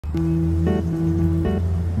How you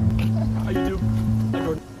do?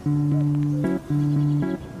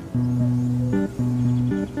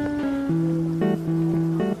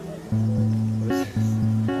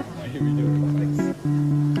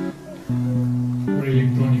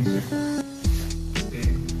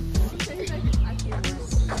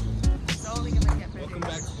 Welcome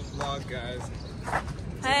back to the vlog, guys.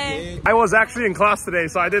 Hey. I was actually in class today,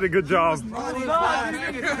 so I did a good job.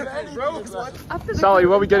 Sally,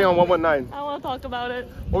 what are we getting on 119? I want to talk about it.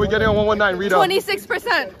 What are we getting on 119? Read up.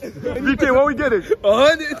 26%. VK, what are we getting?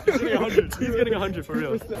 100. He's getting 100. He's getting 100 for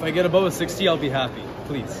real. If I get above a 60, I'll be happy.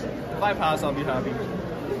 Please. If I pass, I'll be happy.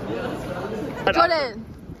 Jordan,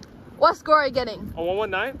 what score are you getting? On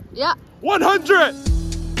 119? Yeah. 100!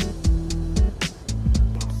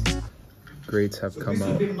 Grades have come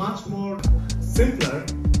out. This will be much more simpler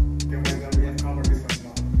than when we have covered this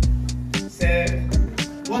one now. Say,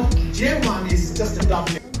 what J1 is just a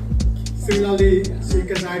W. Similarly, so you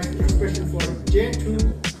can write the expression for J2,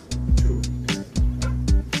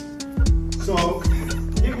 2. So,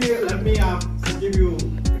 let me give you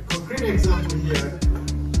a concrete example here.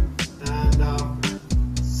 And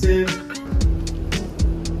say,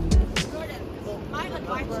 Jordan, my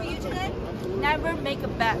advice to you today, never make a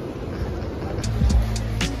bet.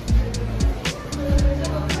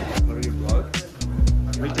 What are you vlog?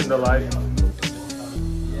 Weekend the life.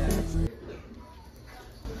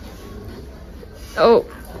 Oh.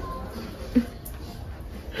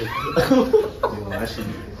 I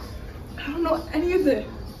don't know any of it.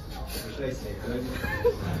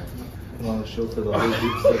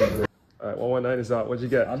 Alright, 119 is out. What'd you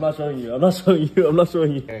get? I'm not showing you. I'm not showing you. I'm not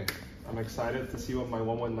showing you. Okay. I'm excited to see what my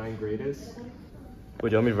 119 grade is. Wait,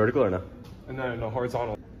 do you want me vertical or no? No,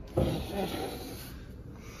 horizontal.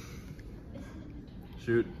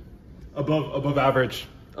 Shoot. Above average.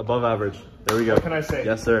 Above average. There we go. What can I say?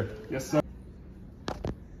 Yes, sir. Yes, sir.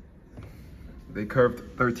 They curved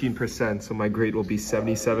 13%, so my grade will be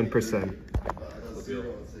 77%.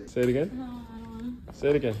 Say it again? No, I don't want to. Say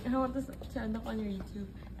it again. I don't want this to end up on your YouTube.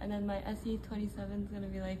 And then my SE27 is going to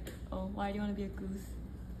be like, oh, why do you want to be a goose?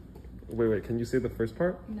 Wait, can you say the first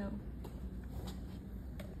part? No.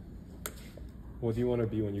 What do you want to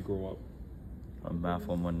be when you grow up? A Math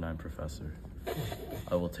 119 professor.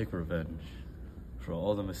 I will take revenge for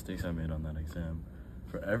all the mistakes I made on that exam.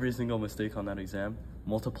 For every single mistake on that exam,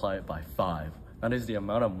 multiply it by 5. That is the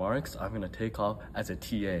amount of marks I'm going to take off as a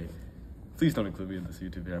TA. Please don't include me in this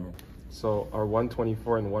YouTube channel. So our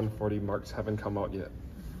 124 and 140 marks haven't come out yet.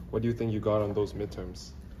 What do you think you got on those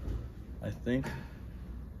midterms? I think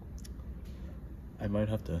I might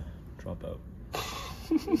have to drop out.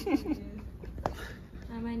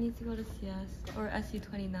 I might need to go to CS or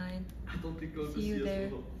SU29. See you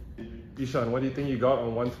there. Ishan, what do you think you got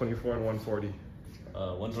on 124 and 140?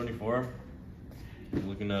 124, I'm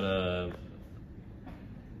looking at a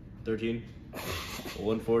 13.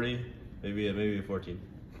 140, maybe a 14,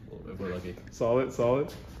 if we're lucky. Solid.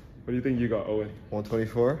 What do you think you got, Owen?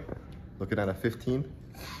 124, looking at a 15.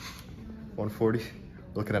 140,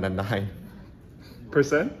 looking at a 9.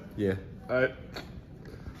 Percent? Yeah. Alright.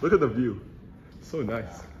 Look at the view. So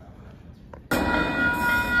nice.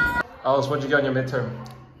 Alice, what'd you get on your midterm?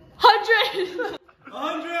 100!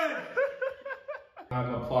 100!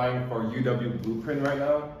 I'm applying for UW Blueprint right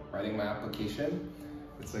now, writing my application.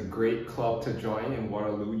 It's a great club to join in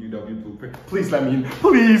Waterloo, UW Blueprint. Please let me in.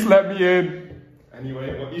 Please let me in.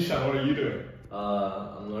 Anyway, Ishan, what are you doing?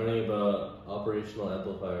 I'm learning about operational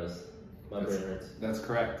amplifiers. My brain hurts. That's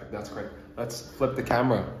correct. Let's flip the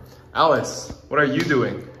camera. Alice, what are you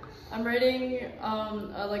doing? I'm writing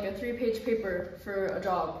like a 3-page paper for a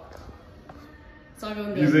job. It's not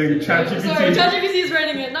going good. Using ChatGPT. Sorry, ChatGPT is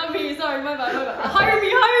writing it, not me. Sorry, my bad. Hire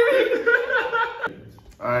me.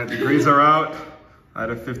 Alright, the grades are out. I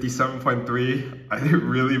had a 57.3. I did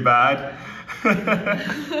really bad.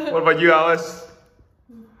 What about you, Alice?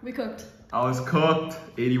 We cooked. Alice cooked,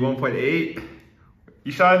 81.8.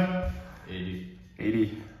 Ishan?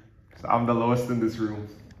 80. So I'm the lowest in this room.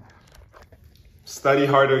 Study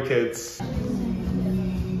harder, kids.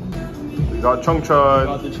 We got Chung Chun.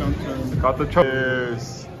 Got the Chung.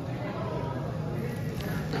 Cheers.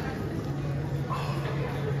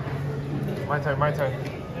 My turn.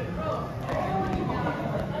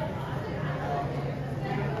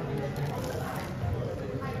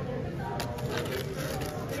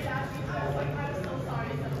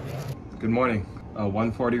 Good morning.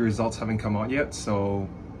 140 results haven't come out yet, so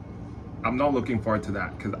I'm not looking forward to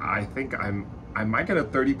that because I think I might get a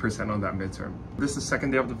 30% on that midterm. This is the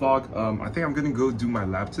second day of the vlog. I think I'm gonna go do my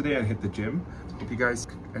lab today and hit the gym. Hope you guys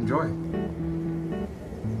enjoy.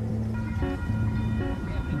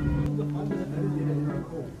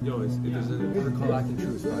 Yo, if there's a protocol I can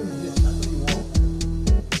choose, fine.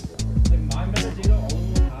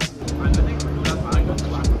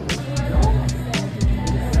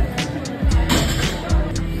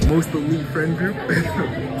 Most elite friend group.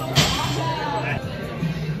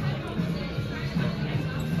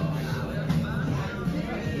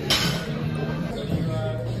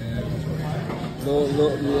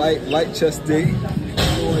 Light chest day.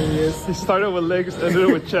 He started with legs,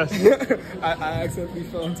 ended with chest. I accidentally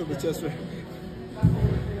fell into the chest right.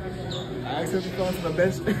 I accidentally fell into the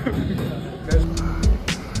bench.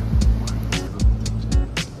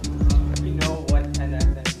 You know what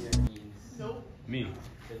NFS here means? Nope. Me.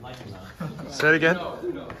 Say it again.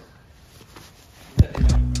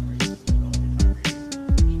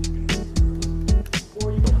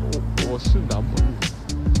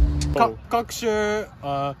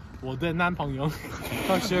 Look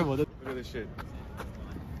at this shit.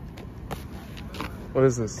 What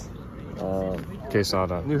is this?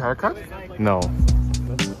 Quesada. New haircut? No.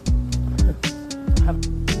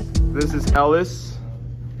 This is Ellis.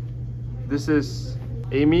 This is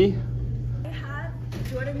Amy. I had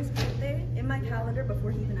Jordan's birthday in my calendar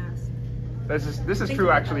before he even asked. This is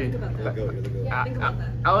true actually. Think about that. Think about that.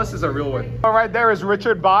 Alice is a real one. All right, there is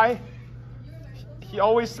Richard Bai. He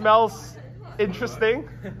always smells interesting.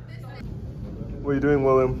 What are you doing,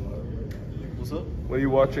 William? What's up? What are you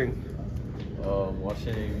watching?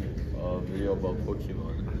 Watching a video about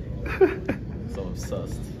Pokemon. So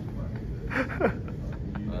obsessed.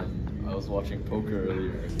 And I was watching poker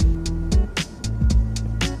earlier.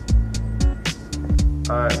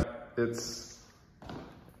 Alright, it's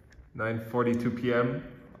 9:42 p.m.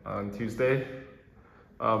 on Tuesday.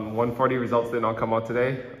 140 results did not come out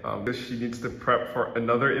today. She needs to prep for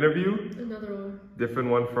another interview. Another one. Different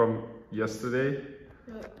one from yesterday.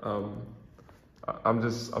 Yep. I'm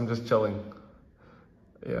just chilling.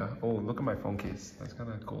 Yeah. Oh, look at my phone case. That's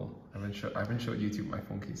kind of cool. I haven't showed YouTube my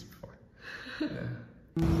phone case before. Yeah.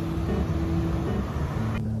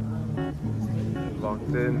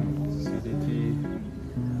 Locked in. CDT.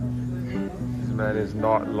 This man is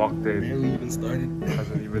not locked in. Barely even started.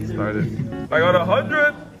 Hasn't even started. I got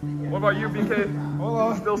 100. What about you, BK? Hold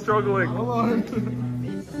on. Still struggling. Hold on.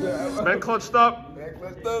 Man clutched up.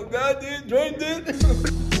 God, dude, joined it.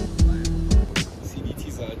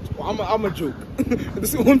 CDT's I'm a joke.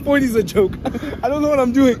 This 140 is a joke. I don't know what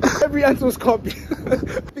I'm doing. Every answer was copied. I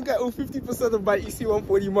think I owe 50% of my EC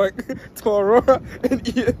 140 mark to Aurora and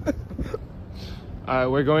Ian.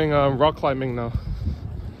 We're going rock climbing now.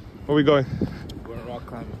 Where are we going? We're going rock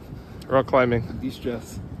climbing. Rock climbing.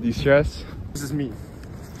 De-stress. De-stress? This is me.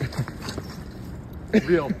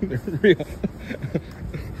 Real. Real.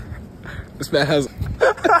 This man has...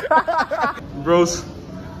 Bro's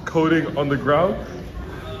coding on the ground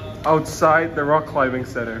outside the rock climbing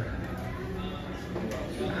center.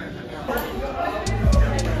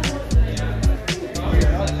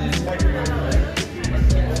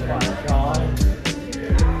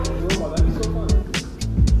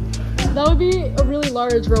 That would be a really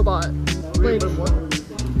large robot. Like,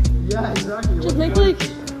 Yeah, exactly. just make like, I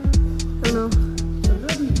don't know.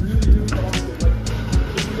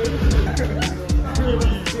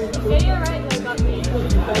 Yeah, you're right, though, got me.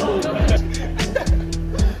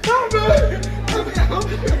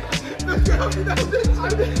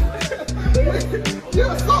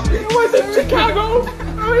 It was in Chicago!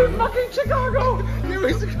 I was in fucking Chicago! You were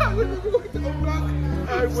in Chicago when we went to the block.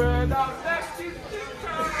 I went out next to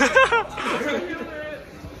Chicago.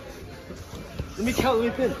 Let me count, let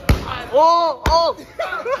me pin. Oh! Oh!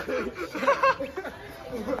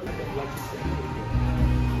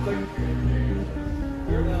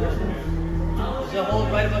 Just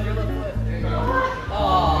hold right above your left foot. There you go.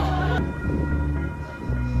 Oh.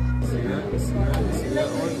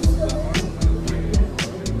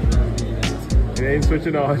 It ain't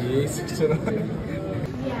switching on.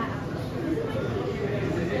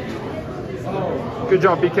 Good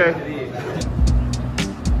job, BK.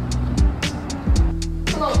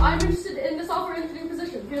 Hello, I'm interested in the software engineering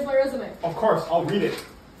position. Here's my resume. Of course, I'll read it.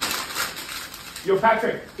 Yo,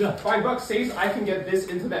 Patrick. Yeah. $5 says I can get this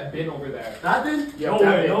into that bin over there. That bin? Yeah, no that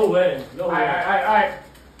way, bin. no way, no way. Alright.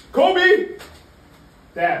 Kobe!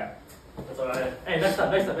 Damn. That's alright. Hey, next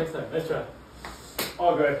time. Let's try.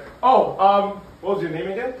 All good. Oh, what was your name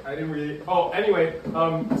again? I didn't really. Oh, anyway,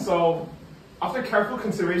 so after careful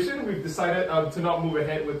consideration, we've decided to not move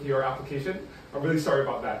ahead with your application. I'm really sorry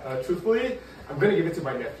about that. Truthfully, I'm gonna give it to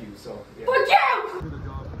my nephew. So. Yeah. Fuck you!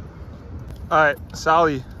 All right,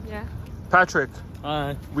 Sally. Yeah. Patrick.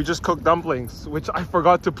 Hi. We just cooked dumplings, which I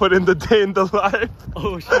forgot to put in the day in the life.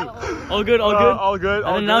 Oh shit. All good, all good. All good.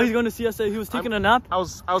 And then now he's going to CSA. He was taking a nap. I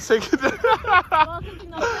was taking You're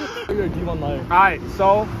a D1 liar. Alright,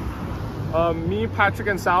 so me, Patrick,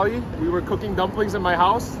 and Sally, we were cooking dumplings in my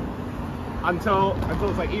house until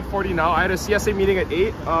it's like 8:40 now. I had a CSA meeting at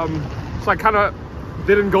 8. So I kind of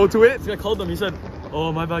didn't go to it. So I called them. He said,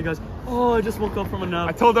 "Oh, my bad, guys. Oh, I just woke up from a nap."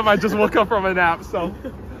 I told them I just woke up from a nap. So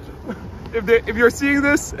if you're seeing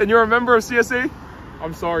this and you're a member of CSA,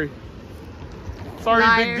 I'm sorry. Sorry,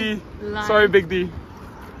 Liar. Big D. Liar. Sorry, Big D.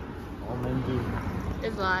 All men do.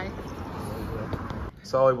 It's lie.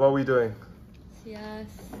 Sally, what are we doing? Yes.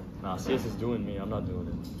 Nah, CS is doing me. I'm not doing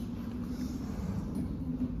it.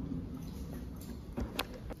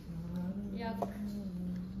 Yuck.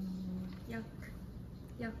 Yuck.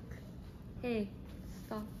 Yuck. Hey,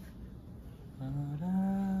 stop.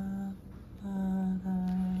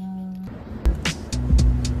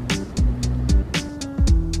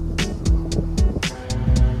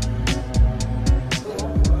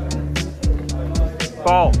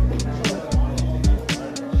 Ball.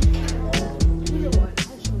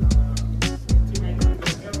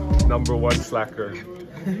 Number one slacker.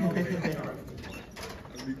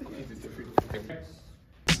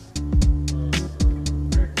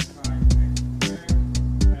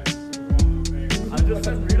 I just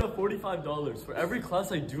sent Rita $45. For every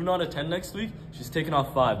class I do not attend next week, she's taking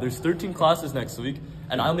off 5. There's 13 classes next week,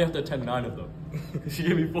 and I only have to attend 9 of them. She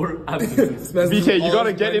gave me 4 absences. BK, you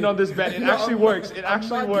gotta get in on this bet. It actually works. It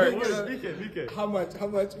actually works. BK. How much?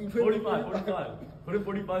 We put 45. Put in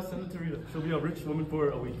 45, send it to Rita. She'll be a rich woman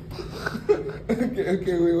for a week.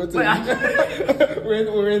 Okay, wait, what's it?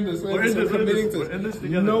 We're in this. We're in this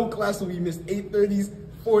together. No class will be missed. 8:30s,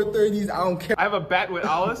 4:30s, I don't care. I have a bet with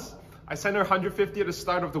Alice. I send her 150 at the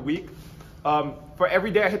start of the week. For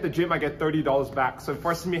every day I hit the gym, I get $30 back. So it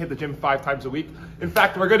forces me to hit the gym 5 times a week. In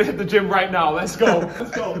fact, we're gonna hit the gym right now. Let's go.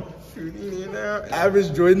 Let's go.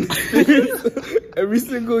 Average Jordan every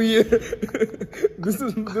single year.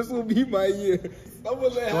 This will be my year.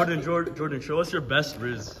 Jordan, show us your best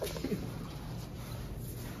Riz.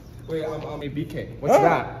 Wait, hey BK, what's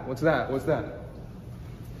that? What's that? What's that?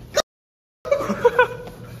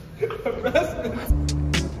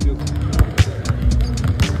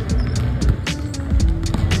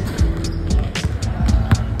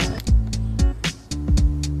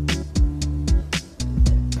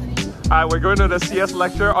 Alright, we're going to the CS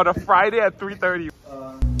lecture on a Friday at 3:30. The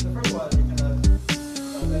first one, you cannot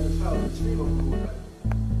let the child stream of food,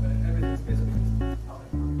 but everything's basically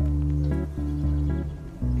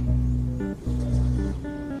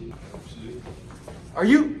Are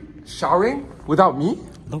you showering without me?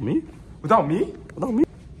 Without me? Without me? Without me?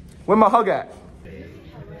 Where my hug at?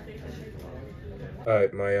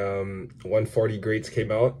 Alright, my 140 grades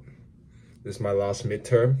came out. This is my last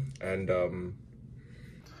midterm, and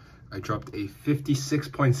I dropped a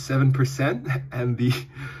 56.7%, and the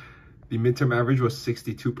midterm average was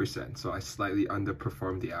 62%, so I slightly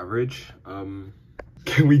underperformed the average. Can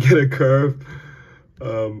we get a curve?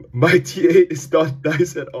 My TA is not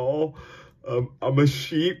nice at all. I'm a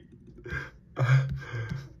sheep.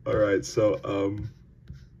 Alright, so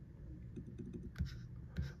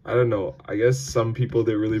I don't know. I guess some people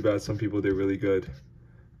did really bad, some people did really good.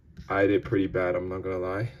 I did pretty bad, I'm not gonna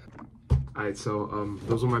lie. Alright, so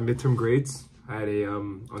those were my midterm grades. I had a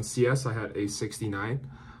on CS I had a 69.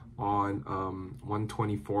 On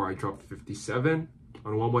 124 I dropped 57.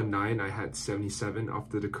 On 119 I had 77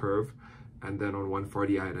 after the curve, and then on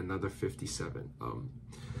 140 I had another 57.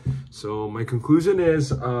 So my conclusion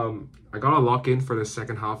is I gotta lock in for the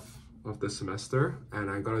second half of the semester, and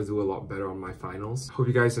I gotta do a lot better on my finals. Hope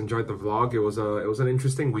you guys enjoyed the vlog. It was an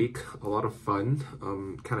interesting week, a lot of fun,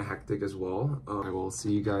 kind of hectic as well. I will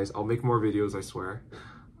see you guys. I'll make more videos, I swear.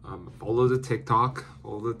 Follow the TikTok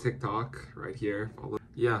right here.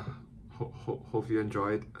 Yeah, hope you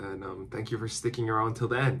enjoyed, and thank you for sticking around till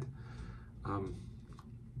the end.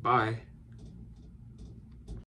 Bye.